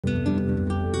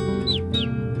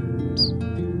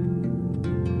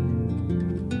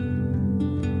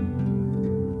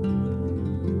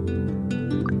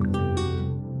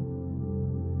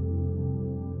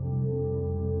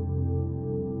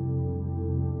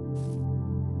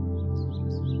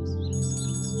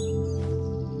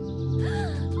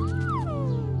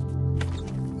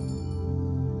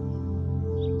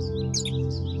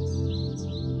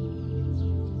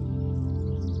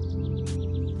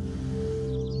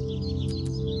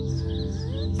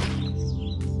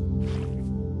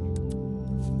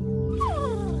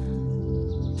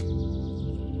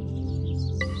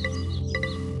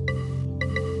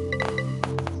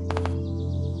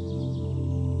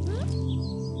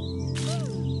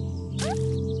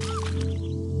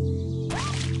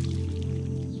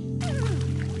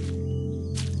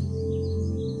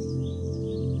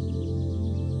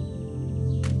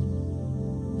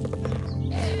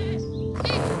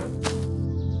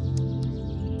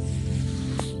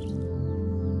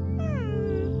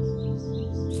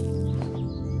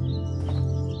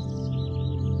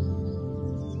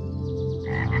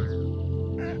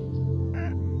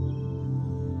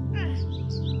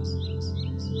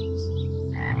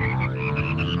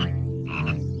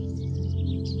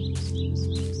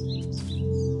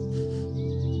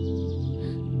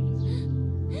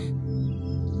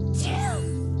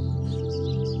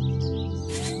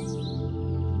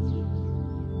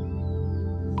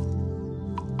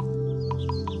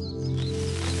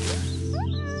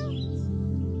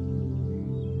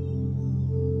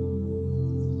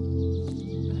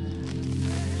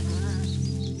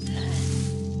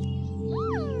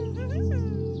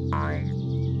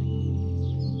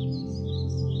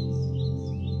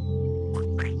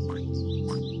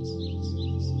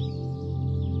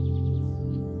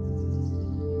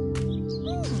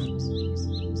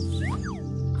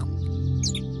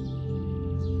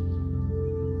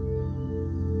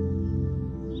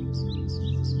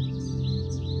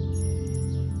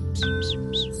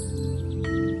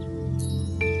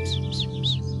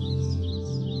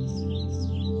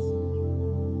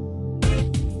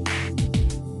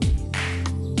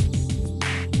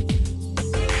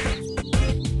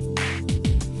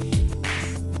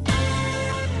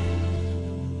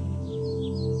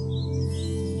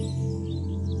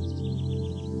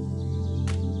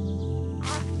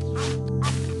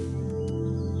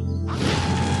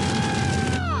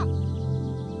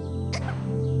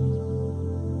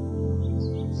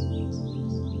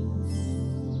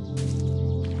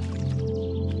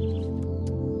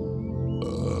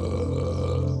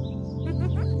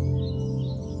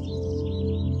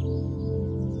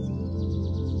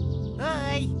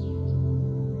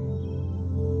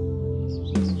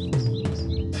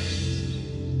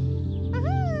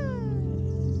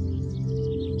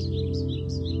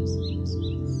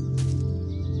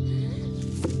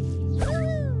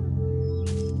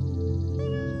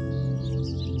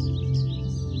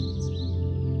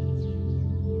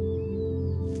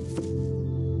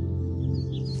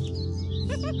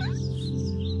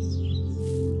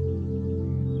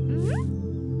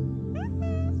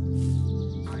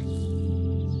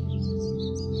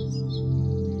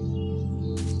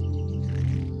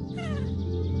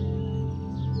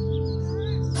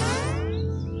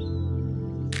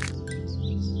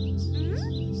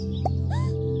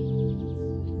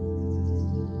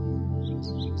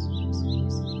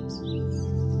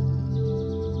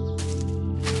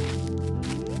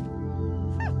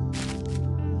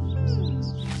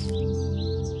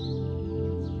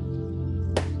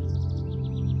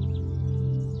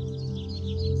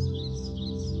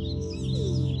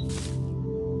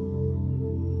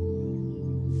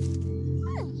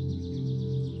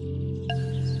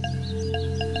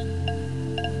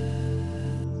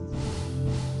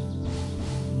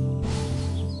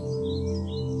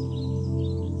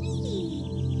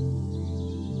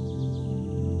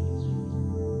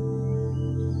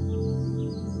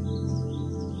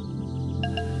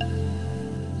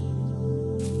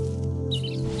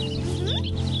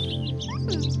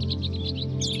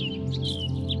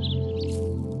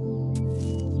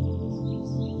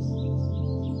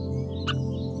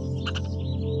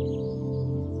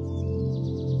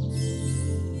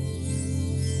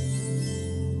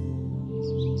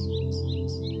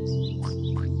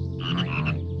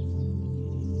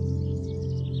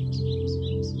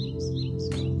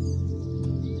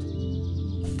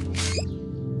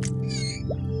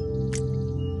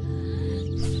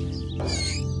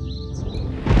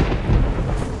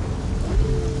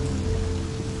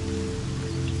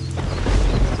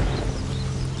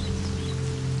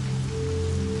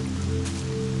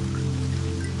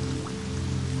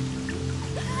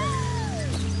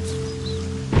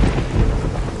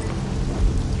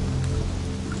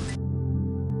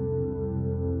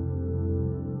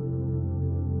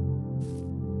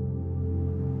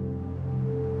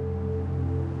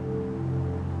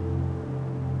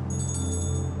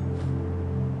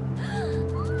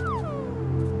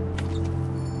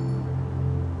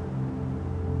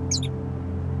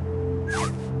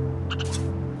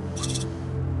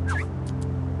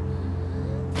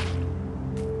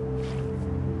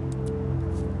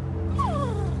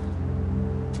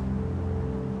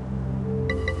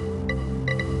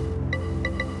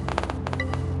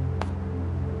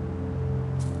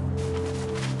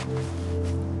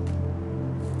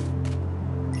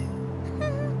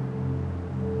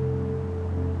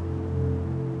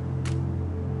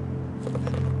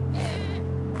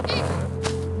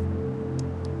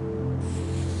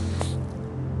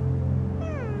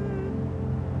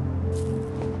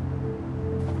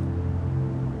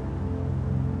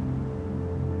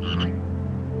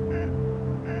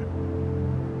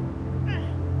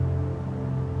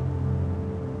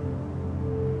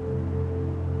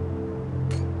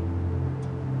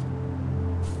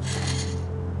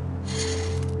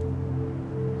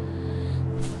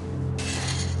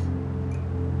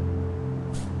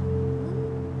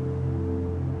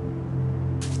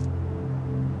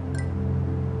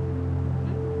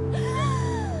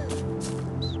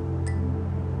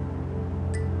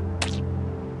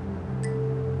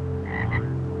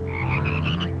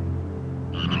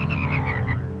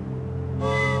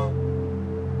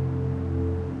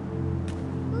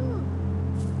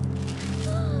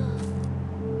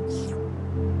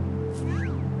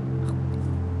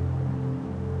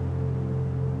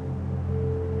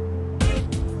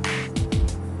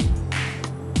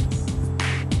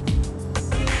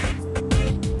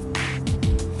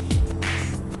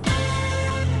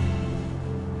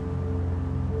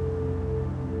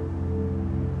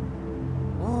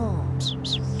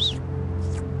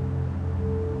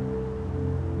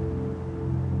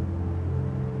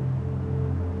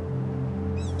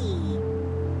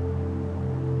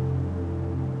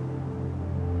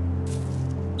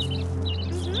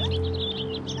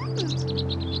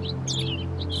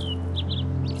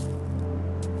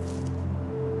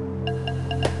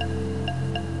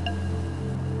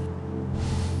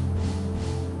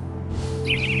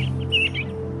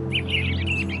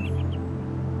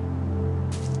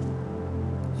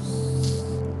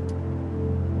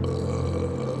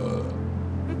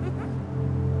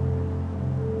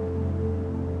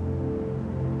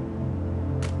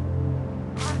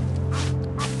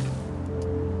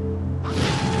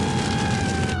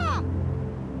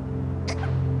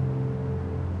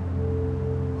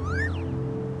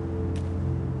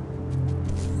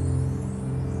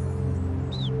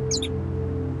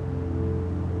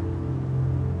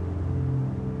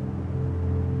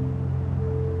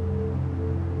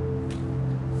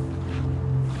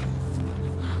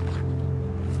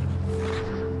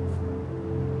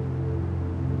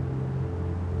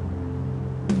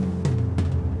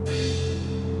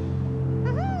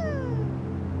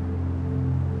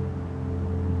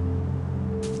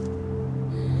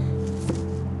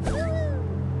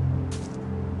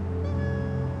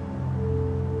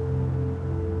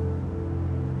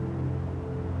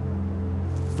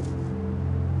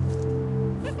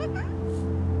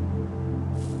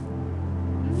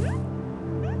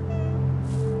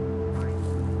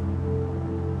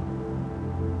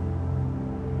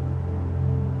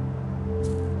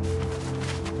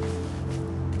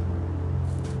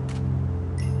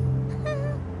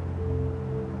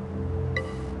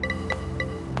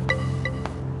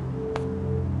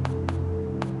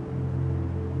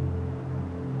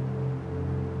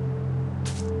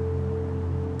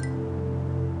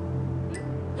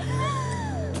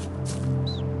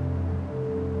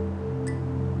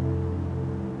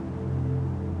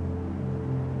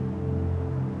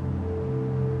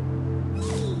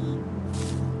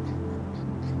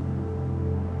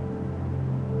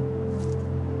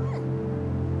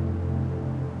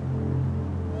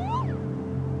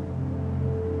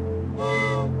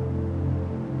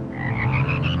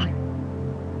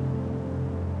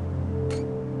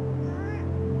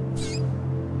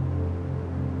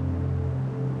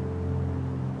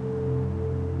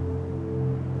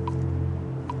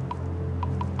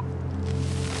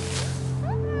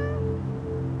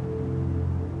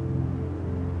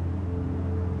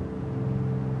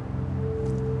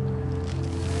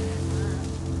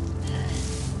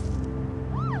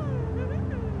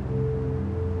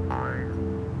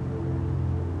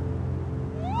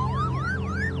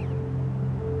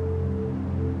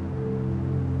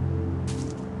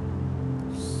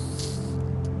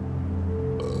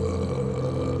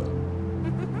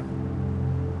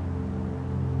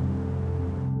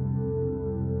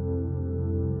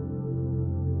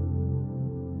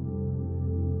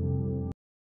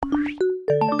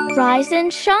Rise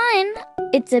and shine!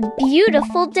 It's a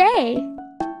beautiful day!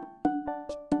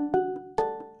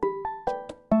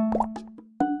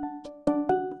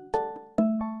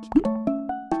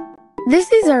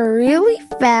 This is a really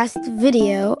fast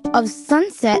video of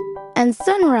sunset and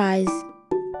sunrise.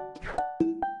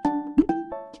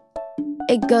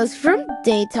 It goes from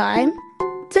daytime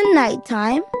to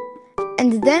nighttime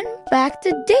and then back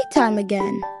to daytime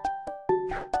again.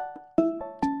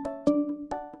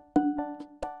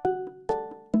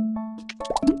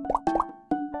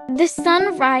 The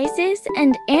sun rises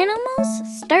and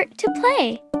animals start to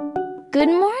play. Good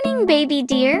morning, baby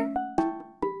deer.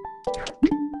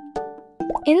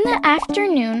 In the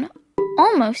afternoon,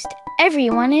 almost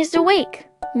everyone is awake.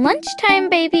 Lunchtime,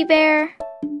 baby bear.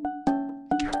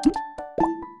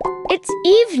 It's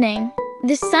evening.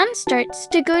 The sun starts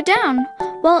to go down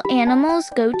while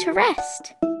animals go to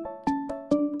rest.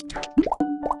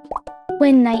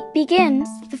 When night begins,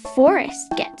 the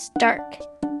forest gets dark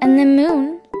and the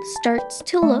moon starts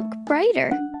to look brighter.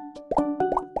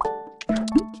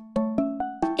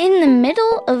 In the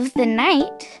middle of the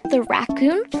night, the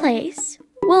raccoon plays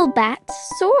while bats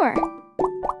soar.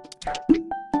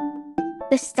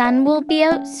 The sun will be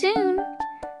out soon.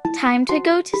 Time to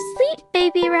go to sleep,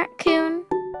 baby raccoon.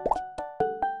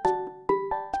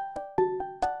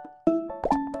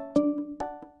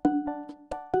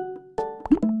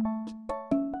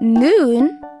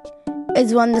 Noon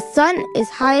is when the sun is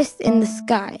highest in the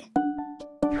sky.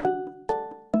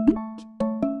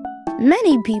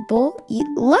 Many people eat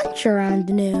lunch around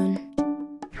noon.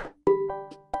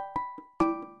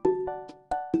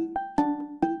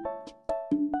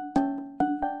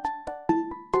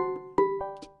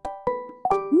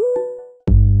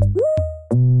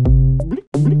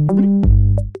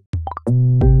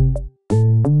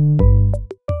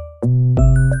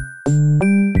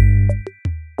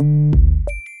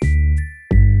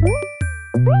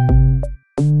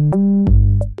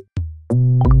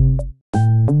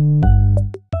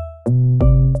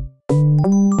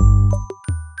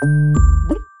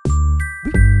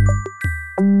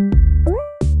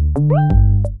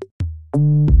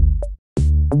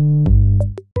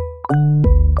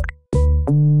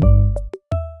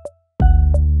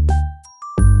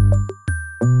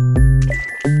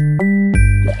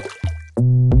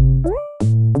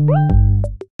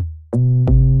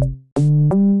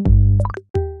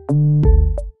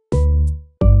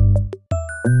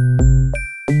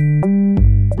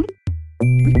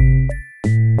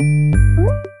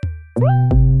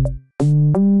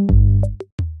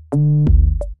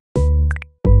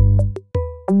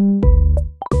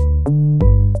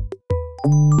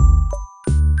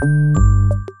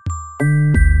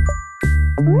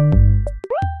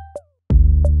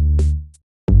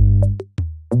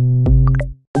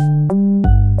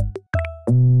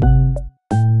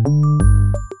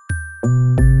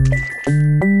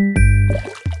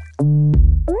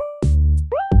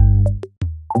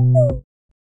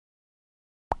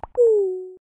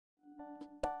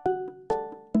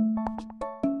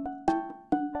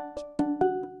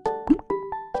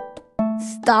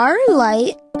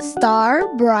 Starlight, star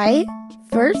bright,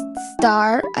 first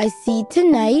star I see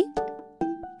tonight.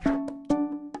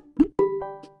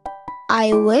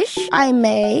 I wish I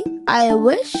may, I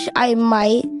wish I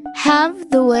might have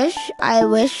the wish I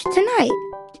wish tonight.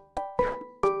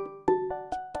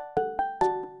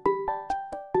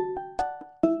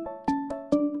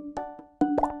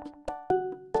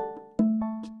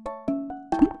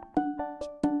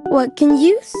 What can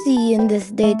you see in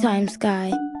this daytime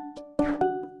sky?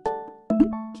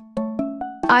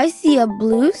 I see a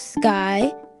blue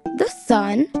sky, the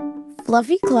sun,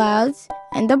 fluffy clouds,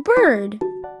 and a bird.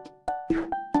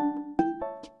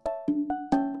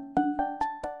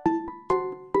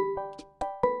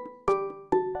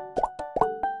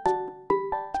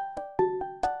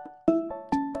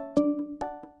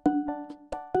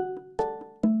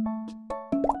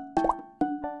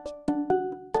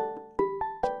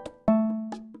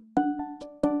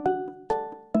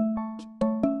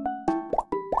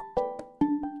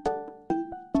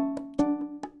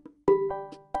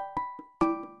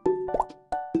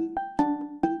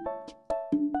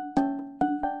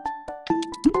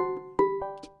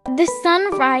 The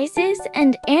sun rises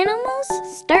and animals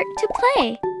start to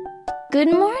play.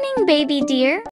 Good morning, baby dear.